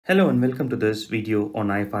Hello and welcome to this video on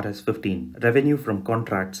IFRS 15, Revenue from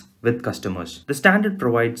Contracts with Customers. The standard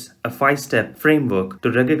provides a 5-step framework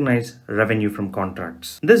to recognize revenue from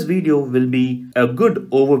contracts. This video will be a good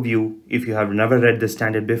overview if you have never read the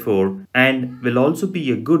standard before and will also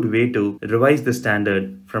be a good way to revise the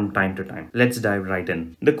standard from time to time. Let's dive right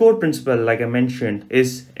in. The core principle, like I mentioned,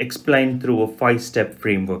 is explained through a 5-step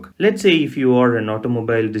framework. Let's say if you are an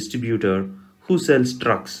automobile distributor who sells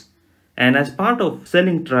trucks. And as part of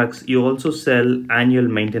selling trucks, you also sell annual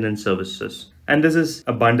maintenance services. And this is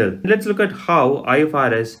a bundle. Let's look at how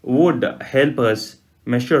IFRS would help us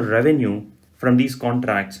measure revenue from these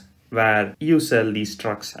contracts where you sell these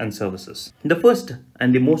trucks and services. The first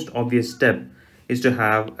and the most obvious step is to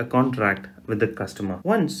have a contract with the customer.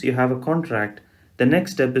 Once you have a contract, the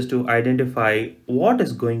next step is to identify what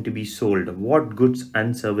is going to be sold, what goods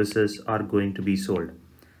and services are going to be sold.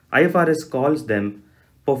 IFRS calls them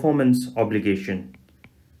performance obligation.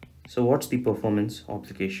 So what's the performance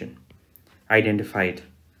obligation? Identify it.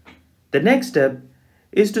 The next step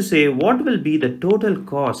is to say what will be the total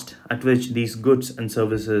cost at which these goods and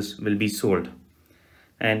services will be sold.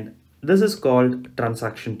 And this is called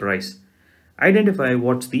transaction price. Identify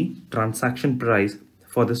what's the transaction price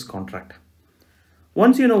for this contract.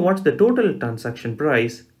 Once you know what's the total transaction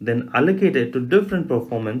price, then allocate it to different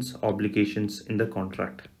performance obligations in the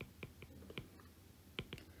contract.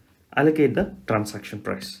 Allocate the transaction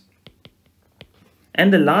price.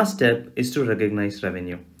 And the last step is to recognize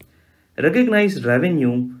revenue. Recognize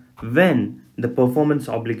revenue when the performance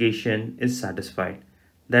obligation is satisfied.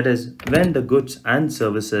 That is, when the goods and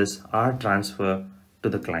services are transferred to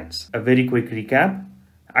the clients. A very quick recap.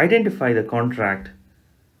 Identify the contract.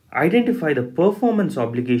 Identify the performance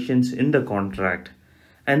obligations in the contract.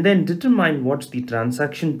 And then determine what's the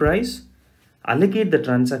transaction price. Allocate the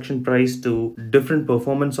transaction price to different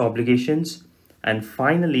performance obligations, and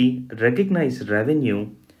finally recognize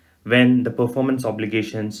revenue when the performance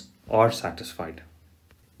obligations are satisfied.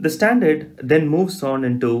 The standard then moves on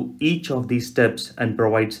into each of these steps and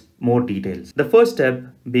provides more details. The first step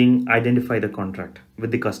being identify the contract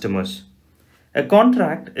with the customers. A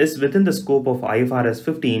contract is within the scope of IFRS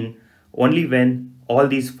 15 only when all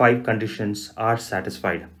these 5 conditions are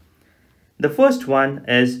satisfied. The first one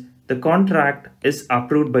is the contract is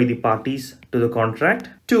approved by the parties to the contract.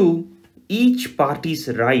 2. Each party's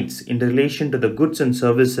rights in relation to the goods and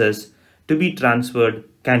services to be transferred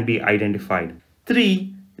can be identified.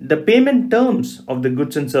 3. The payment terms of the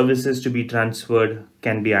goods and services to be transferred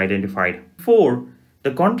can be identified. 4.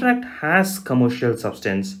 The contract has commercial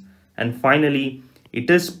substance. And finally, it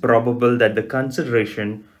is probable that the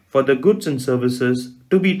consideration for the goods and services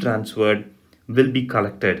to be transferred will be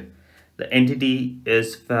collected. The entity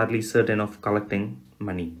is fairly certain of collecting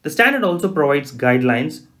money. The standard also provides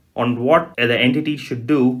guidelines on what the entity should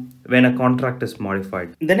do when a contract is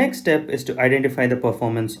modified. The next step is to identify the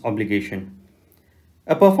performance obligation.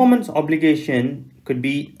 A performance obligation could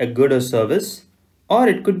be a good or service, or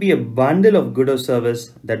it could be a bundle of good or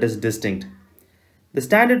service that is distinct. The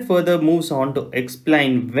standard further moves on to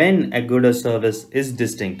explain when a good or service is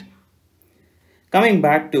distinct. Coming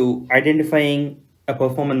back to identifying a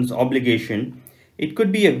performance obligation, it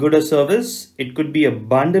could be a good or service, it could be a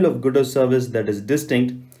bundle of good or service that is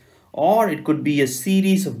distinct, or it could be a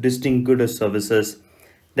series of distinct good or services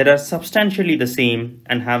that are substantially the same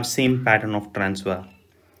and have same pattern of transfer.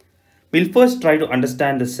 We'll first try to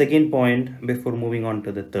understand the second point before moving on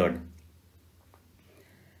to the third.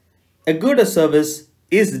 A good or service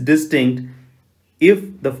is distinct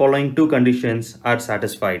if the following 2 conditions are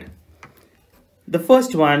satisfied. The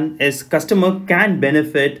first one is customer can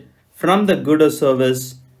benefit from the good or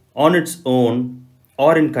service on its own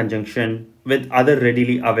or in conjunction with other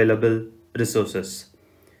readily available resources.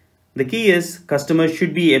 The key is customer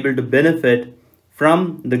should be able to benefit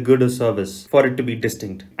from the good or service for it to be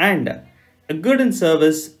distinct. And a good and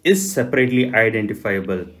service is separately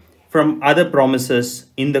identifiable from other promises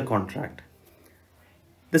in the contract.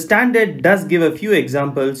 The standard does give a few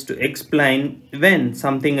examples to explain when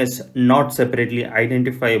something is not separately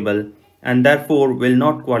identifiable and therefore will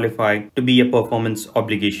not qualify to be a performance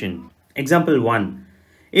obligation. Example 1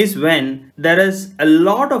 is when there is a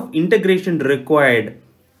lot of integration required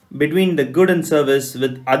between the good and service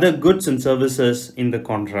with other goods and services in the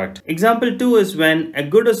contract. Example 2 is when a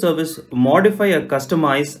good or service modify or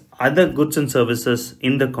customize other goods and services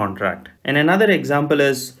in the contract. And another example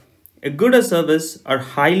is a good or service are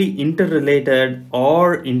highly interrelated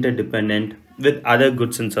or interdependent with other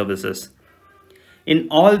goods and services. In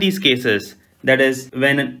all these cases, that is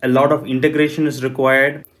when a lot of integration is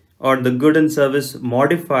required or the good and service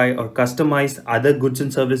modify or customize other goods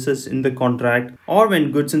and services in the contract, or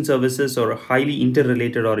when goods and services are highly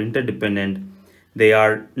interrelated or interdependent, they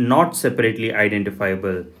are not separately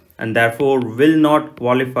identifiable and therefore will not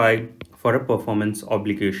qualify for a performance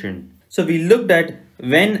obligation. So we looked at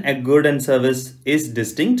when a good and service is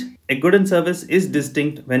distinct. A good and service is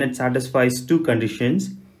distinct when it satisfies two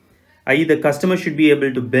conditions, i.e. the customer should be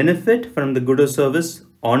able to benefit from the good or service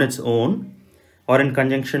on its own or in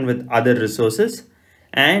conjunction with other resources,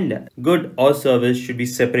 and good or service should be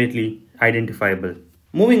separately identifiable.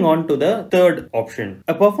 Moving on to the third option.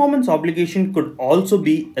 A performance obligation could also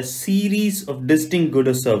be a series of distinct good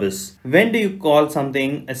or service. When do you call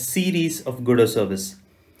something a series of good or service?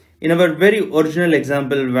 In our very original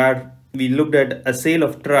example where we looked at a sale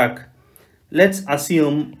of truck, let's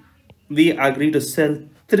assume we agree to sell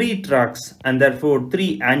 3 trucks and therefore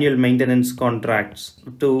 3 annual maintenance contracts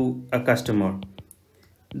to a customer.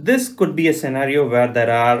 This could be a scenario where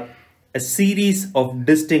there are a series of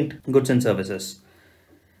distinct goods and services.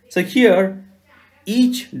 So here,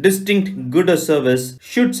 each distinct good or service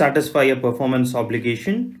should satisfy a performance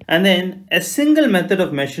obligation, and then a single method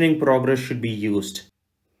of measuring progress should be used.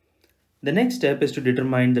 The next step is to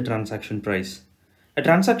determine the transaction price. A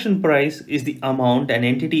transaction price is the amount an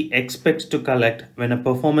entity expects to collect when a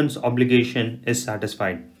performance obligation is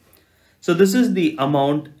satisfied. So this is the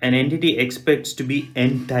amount an entity expects to be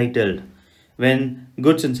entitled when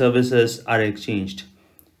goods and services are exchanged.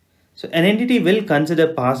 So an entity will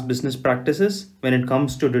consider past business practices when it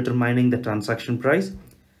comes to determining the transaction price.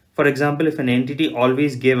 For example, if an entity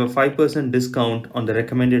always gave a 5% discount on the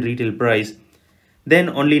recommended retail price, then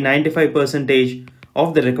only 95%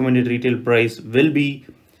 of the recommended retail price will be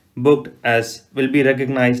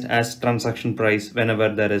recognized as transaction price whenever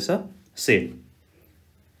there is a sale.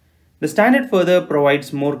 The standard further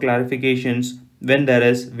provides more clarifications when there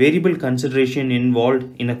is variable consideration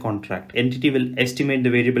involved in a contract. Entity will estimate the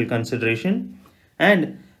variable consideration,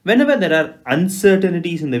 and whenever there are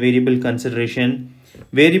uncertainties in the variable consideration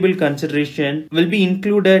will be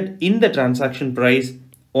included in the transaction price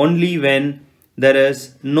only when there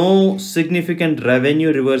is no significant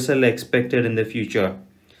revenue reversal expected in the future.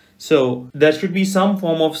 So there should be some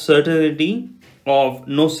form of certainty of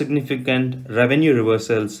no significant revenue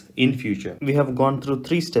reversals in future. We have gone through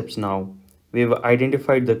 3 steps now. We have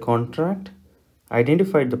identified the contract,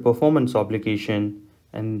 identified the performance obligation,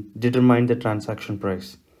 and determined the transaction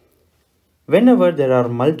price. Whenever there are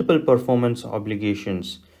multiple performance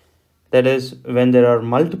obligations, that is, when there are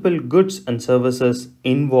multiple goods and services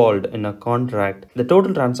involved in a contract, the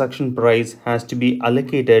total transaction price has to be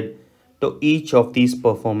allocated to each of these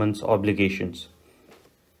performance obligations.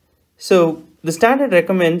 So the standard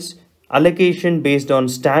recommends allocation based on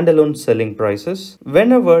standalone selling prices.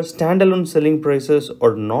 Whenever standalone selling prices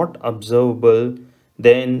are not observable,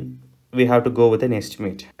 then we have to go with an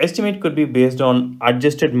estimate. Estimate could be based on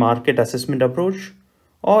adjusted market assessment approach,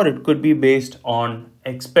 or it could be based on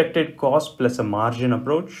expected cost plus a margin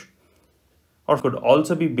approach, or could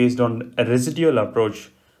also be based on a residual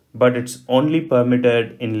approach, but it's only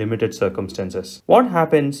permitted in limited circumstances. What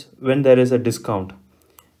happens when there is a discount?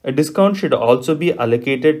 A discount should also be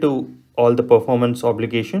allocated to all the performance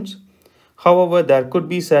obligations. However, there could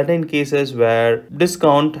be certain cases where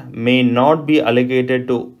discount may not be allocated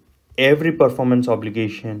to every performance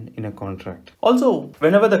obligation in a contract. Also,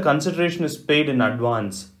 whenever the consideration is paid in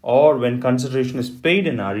advance or when consideration is paid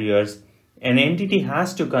in arrears, an entity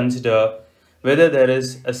has to consider whether there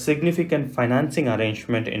is a significant financing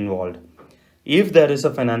arrangement involved. If there is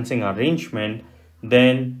a financing arrangement,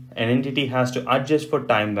 then an entity has to adjust for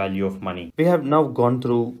time value of money. We have now gone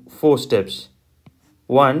through 4 steps.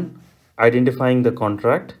 1. Identifying the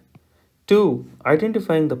contract. 2.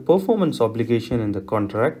 Identifying the performance obligation in the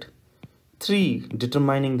contract. 3.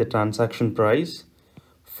 Determining the transaction price.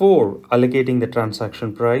 4. Allocating the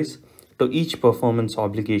transaction price to each performance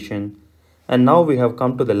obligation. And now we have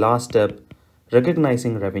come to the last step,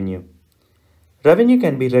 recognizing revenue. Revenue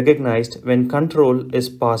can be recognized when control is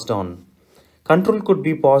passed on. Control could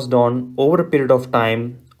be passed on over a period of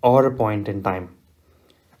time or a point in time.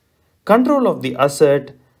 Control of the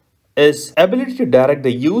asset is ability to direct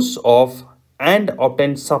the use of and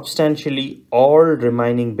obtain substantially all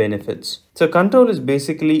remaining benefits. So control is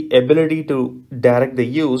basically ability to direct the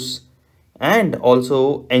use and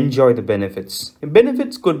also enjoy the benefits.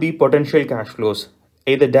 Benefits could be potential cash flows,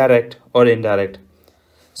 either direct or indirect.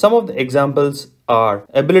 Some of the examples are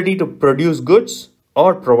ability to produce goods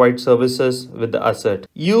or provide services with the asset,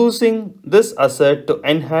 using this asset to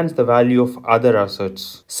enhance the value of other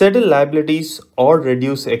assets, settle liabilities or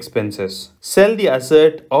reduce expenses, sell the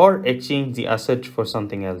asset or exchange the asset for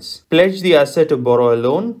something else, pledge the asset to borrow a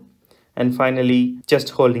loan, and finally, just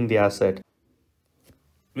holding the asset.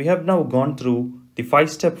 We have now gone through the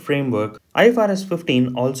 5-step framework. IFRS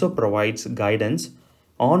 15 also provides guidance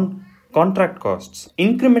on contract costs.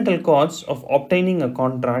 Incremental costs of obtaining a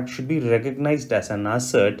contract should be recognized as an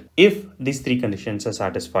asset if these three conditions are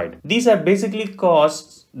satisfied. These are basically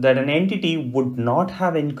costs that an entity would not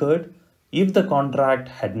have incurred if the contract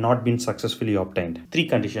had not been successfully obtained. Three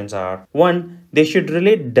conditions are: 1. They should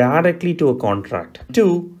relate directly to a contract.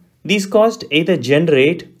 2. These costs either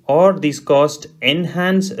generate or these costs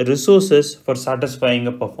enhance resources for satisfying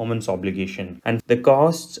a performance obligation, and the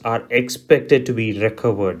costs are expected to be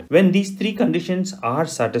recovered. When these three conditions are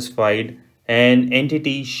satisfied, an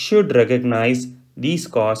entity should recognize these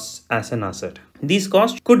costs as an asset. These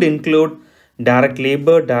costs could include direct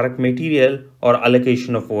labor, direct material, or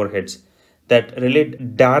allocation of overheads that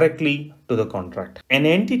relate directly to the contract. An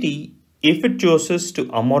entity, if it chooses to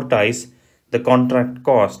amortize the contract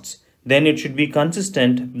costs, then it should be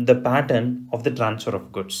consistent with the pattern of the transfer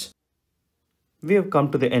of goods. We have come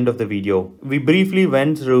to the end of the video. We briefly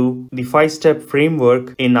went through the 5-step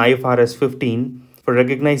framework in IFRS 15 for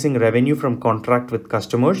recognizing revenue from contract with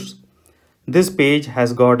customers. This page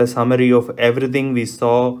has got a summary of everything we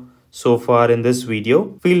saw so far in this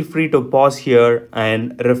video. Feel free to pause here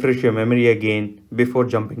and refresh your memory again before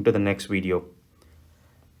jumping to the next video.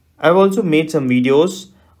 I've also made some videos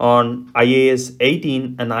on IAS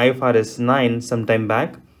 18 and IFRS 9 some time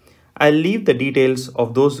back. I'll leave the details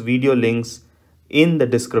of those video links in the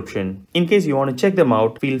description. In case you want to check them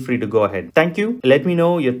out, feel free to go ahead. Thank you. Let me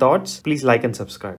know your thoughts. Please like and subscribe.